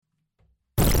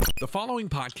The following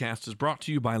podcast is brought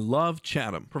to you by Love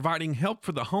Chatham, providing help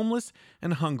for the homeless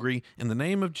and hungry in the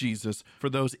name of Jesus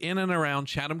for those in and around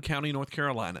Chatham County, North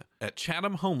Carolina at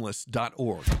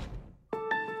chathamhomeless.org.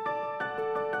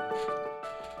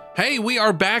 Hey, we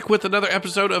are back with another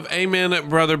episode of Amen,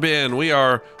 Brother Ben. We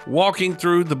are walking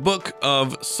through the book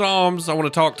of Psalms. I want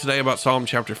to talk today about Psalm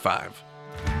chapter 5.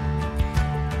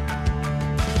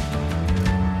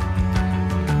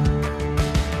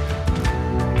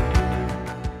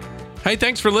 Hey,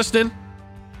 thanks for listening.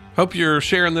 Hope you're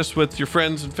sharing this with your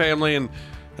friends and family and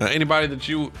anybody that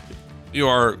you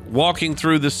are walking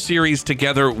through this series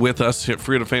together with us at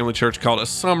Freedom Family Church called A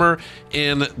Summer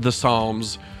in the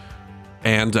Psalms.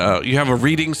 And you have a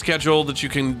reading schedule that you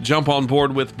can jump on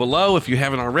board with below if you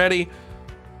haven't already.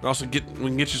 We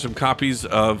can get you some copies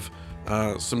of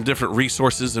some different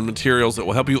resources and materials that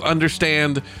will help you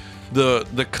understand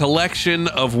the collection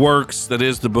of works that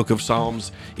is the book of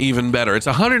Psalms even better. It's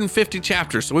 150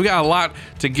 chapters, so we've got a lot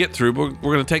to get through, but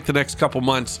we're going to take the next couple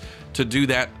months to do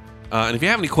that. And if you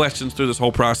have any questions through this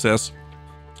whole process,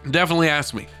 definitely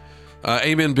ask me.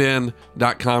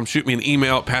 amenben.com. Shoot me an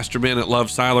email at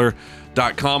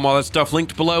pastorben@lovesiler.com. All that stuff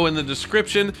linked below in the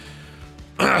description.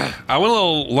 I went a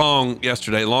little long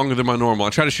yesterday, longer than my normal. I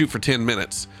try to shoot for 10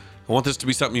 minutes. I want this to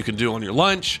be something you can do on your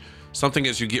lunch, something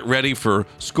as you get ready for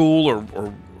school or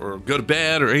go to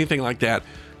bed or anything like that.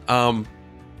 But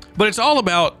it's all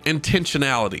about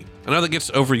intentionality. I know that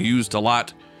gets overused a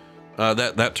lot.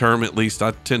 That term, at least,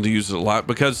 I tend to use it a lot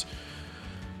because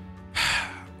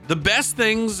the best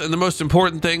things and the most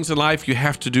important things in life you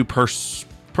have to do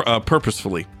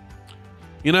purposefully.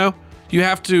 You know,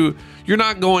 you're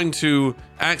not going to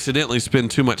accidentally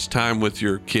spend too much time with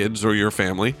your kids or your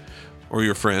family or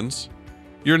your friends.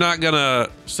 You're not going to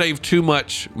save too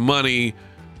much money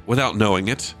without knowing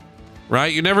it,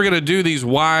 right? You're never going to do these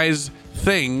wise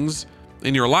things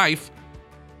in your life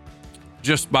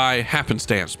just by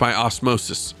happenstance, by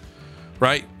osmosis,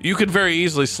 right? You could very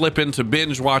easily slip into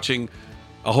binge watching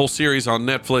a whole series on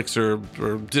Netflix or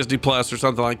Disney Plus or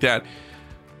something like that.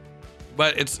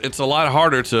 But it's a lot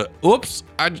harder to,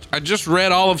 I just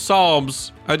read all of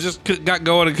Psalms. I just got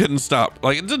going and couldn't stop.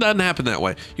 Like, it doesn't happen that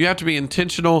way. You have to be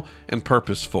intentional and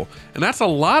purposeful. And that's a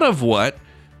lot of what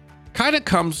kind of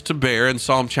comes to bear in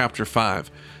Psalm chapter 5.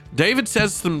 David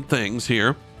says some things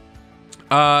here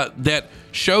that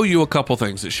show you a couple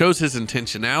things. It shows his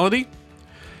intentionality.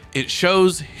 It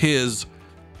shows his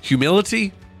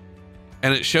humility.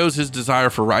 And it shows his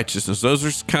desire for righteousness. Those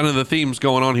are kind of the themes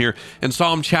going on here. In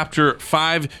Psalm chapter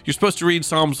 5, you're supposed to read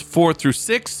Psalms 4 through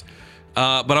 6,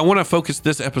 but I want to focus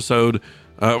this episode,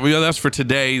 that's for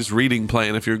today's reading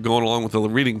plan, if you're going along with the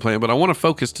reading plan, but I want to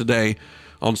focus today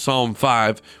on Psalm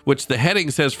 5, which the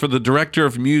heading says for the director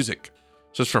of music.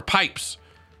 So it's for pipes,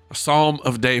 a Psalm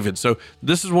of David. So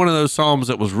this is one of those Psalms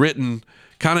that was written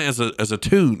kind of as a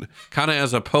tune, kind of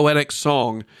as a poetic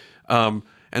song.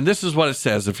 And this is what it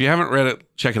says. If you haven't read it,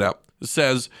 check it out. It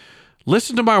says,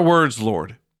 "Listen to my words,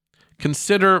 Lord.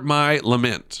 Consider my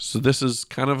lament." So this is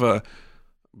kind of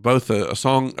both a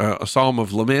psalm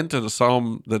of lament and a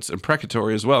psalm that's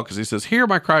imprecatory as well, because he says, "Hear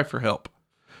my cry for help,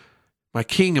 my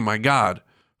King and my God,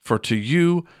 for to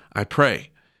you I pray."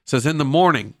 It says, "In the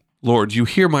morning, Lord, you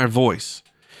hear my voice.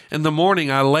 In the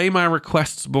morning I lay my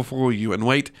requests before you and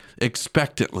wait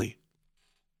expectantly."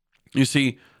 You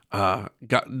see,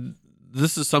 God,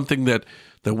 this is something that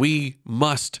we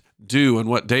must do, and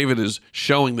what David is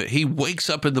showing, that he wakes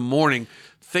up in the morning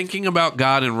thinking about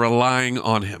God and relying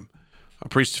on him. I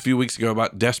preached a few weeks ago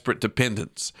about desperate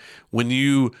dependence. When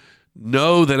you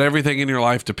know that everything in your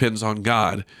life depends on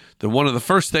God, then one of the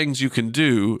first things you can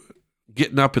do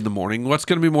getting up in the morning, what's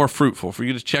going to be more fruitful? For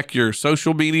you to check your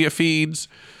social media feeds,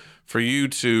 for you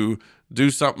to do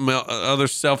something other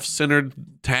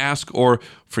self-centered task, or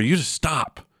for you to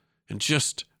stop and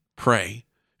just pray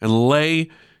and lay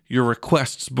your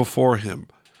requests before him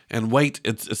and wait.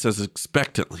 It says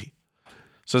expectantly. It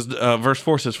says, verse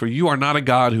 4 says, "For you are not a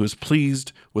God who is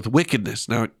pleased with wickedness."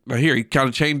 Now here he kind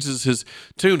of changes his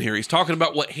tune here. He's talking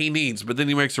about what he needs, but then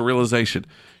he makes a realization.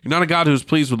 You're not a God who is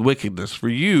pleased with wickedness. For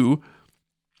you,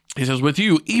 he says, with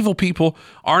you, evil people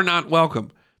are not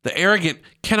welcome. The arrogant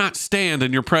cannot stand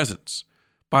in your presence.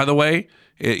 By the way,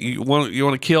 you want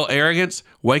to kill arrogance?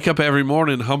 Wake up every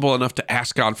morning humble enough to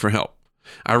ask God for help.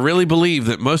 I really believe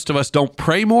that most of us don't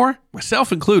pray more,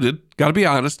 myself included, got to be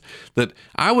honest, that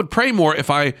I would pray more if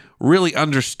I really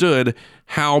understood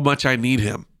how much I need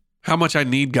him, how much I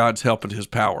need God's help and his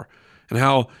power, and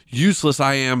how useless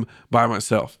I am by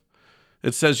myself.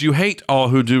 It says, "You hate all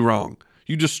who do wrong.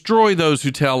 You destroy those who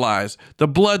tell lies, the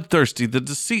bloodthirsty, the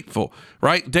deceitful,"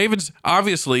 right? David's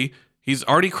obviously, He's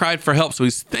already cried for help. So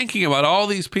he's thinking about all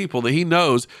these people that he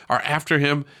knows are after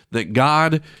him that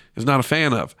God is not a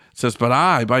fan of. It says, but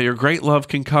I, by your great love,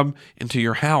 can come into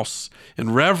your house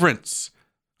in reverence.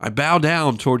 I bow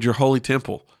down toward your holy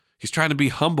temple. He's trying to be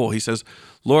humble. He says,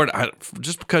 Lord,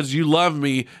 just because you love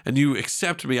me and you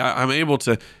accept me, I'm able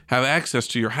to have access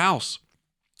to your house.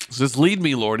 It says, lead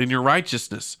me, Lord, in your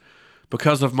righteousness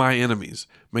because of my enemies.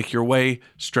 Make your way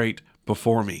straight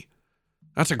before me.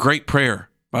 That's a great prayer,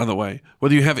 by the way,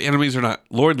 whether you have enemies or not.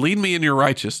 Lord, lead me in your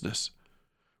righteousness.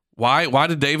 Why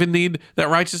did David need that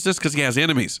righteousness? Because he has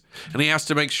enemies. And he has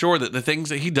to make sure that the things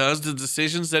that he does, the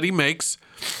decisions that he makes,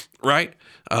 right?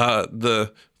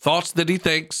 The thoughts that he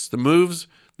thinks, the moves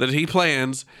that he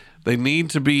plans, they need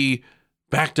to be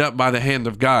backed up by the hand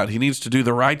of God. He needs to do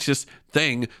the righteous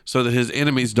thing so that his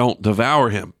enemies don't devour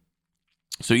him.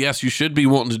 So yes, you should be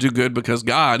wanting to do good because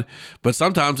God, but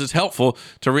sometimes it's helpful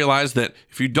to realize that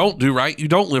if you don't do right, you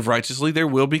don't live righteously, there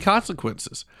will be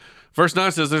consequences. Verse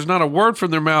 9 says, there's not a word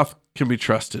from their mouth can be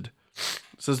trusted.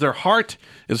 It says, their heart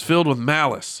is filled with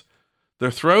malice. Their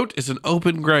throat is an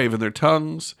open grave, and their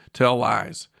tongues tell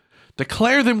lies.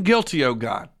 Declare them guilty, O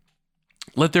God.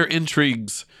 Let their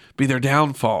intrigues be their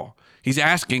downfall. He's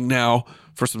asking now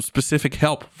for some specific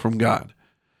help from God.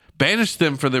 Banish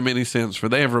them for their many sins, for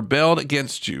they have rebelled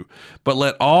against you. But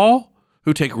let all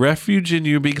who take refuge in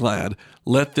you be glad.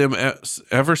 Let them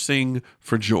ever sing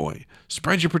for joy.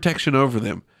 Spread your protection over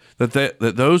them, that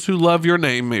those who love your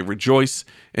name may rejoice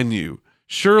in you.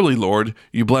 Surely, Lord,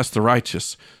 you bless the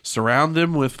righteous. Surround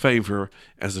them with favor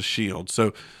as a shield.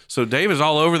 So David's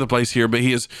all over the place here, but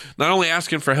he is not only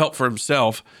asking for help for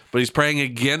himself, but he's praying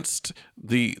against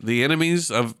the enemies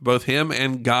of both him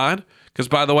and God. Because,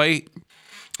 by the way,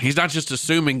 he's not just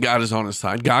assuming God is on his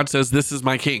side. God says, this is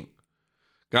my king.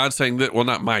 God's saying that, well,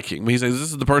 not my king, but he says, this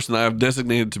is the person that I've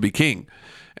designated to be king.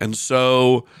 And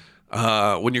so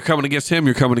when you're coming against him,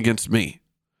 you're coming against me.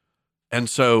 And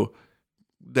so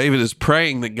David is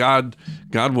praying that God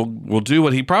will do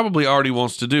what he probably already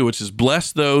wants to do, which is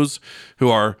bless those who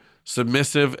are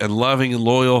submissive and loving and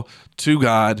loyal to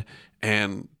God,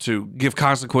 and to give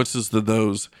consequences to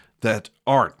those that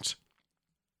aren't.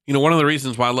 You know, one of the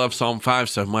reasons why I love Psalm 5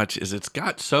 so much is it's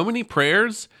got so many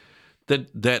prayers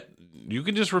that you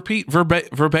can just repeat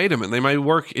verbatim, and they may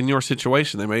work in your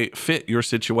situation. They may fit your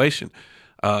situation.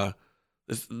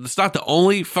 It's not the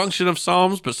only function of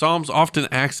Psalms, but Psalms often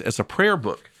acts as a prayer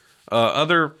book.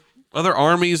 Other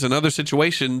armies and other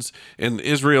situations in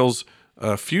Israel's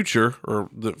future, or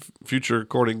the future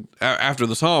according after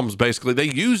the Psalms, basically, they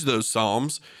use those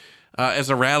Psalms as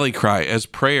a rally cry, as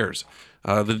prayers.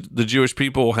 The Jewish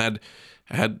people had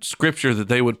scripture that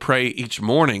they would pray each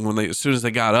morning as soon as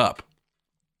they got up.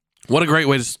 What a great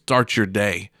way to start your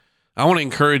day. I want to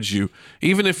encourage you,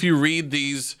 even if you read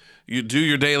these, you do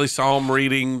your daily Psalm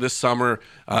reading this summer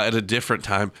at a different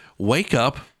time, wake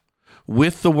up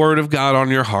with the word of God on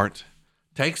your heart.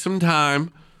 Take some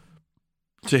time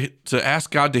to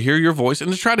ask God to hear your voice,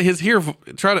 and to try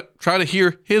to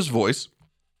hear his voice.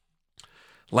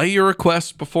 Lay your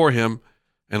requests before him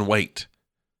and wait.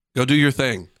 Go do your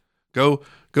thing. Go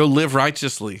live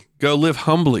righteously. Go live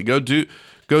humbly. Go do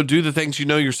the things you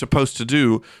know you're supposed to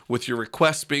do, with your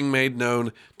requests being made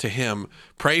known to him.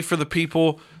 Pray for the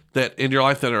people that in your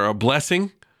life that are a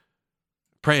blessing.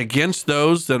 Pray against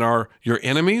those that are your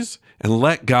enemies, and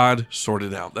let God sort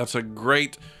it out. That's a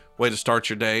great way to start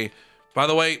your day. By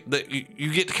the way, that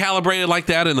you get calibrated like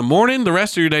that in the morning, the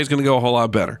rest of your day is going to go a whole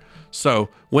lot better. So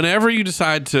whenever you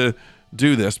decide to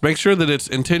do this, make sure that it's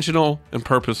intentional and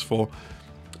purposeful.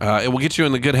 It will get you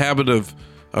in the good habit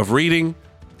of reading,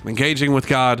 engaging with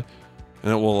God,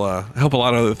 and it will help a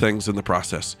lot of other things in the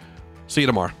process. See you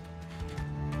tomorrow.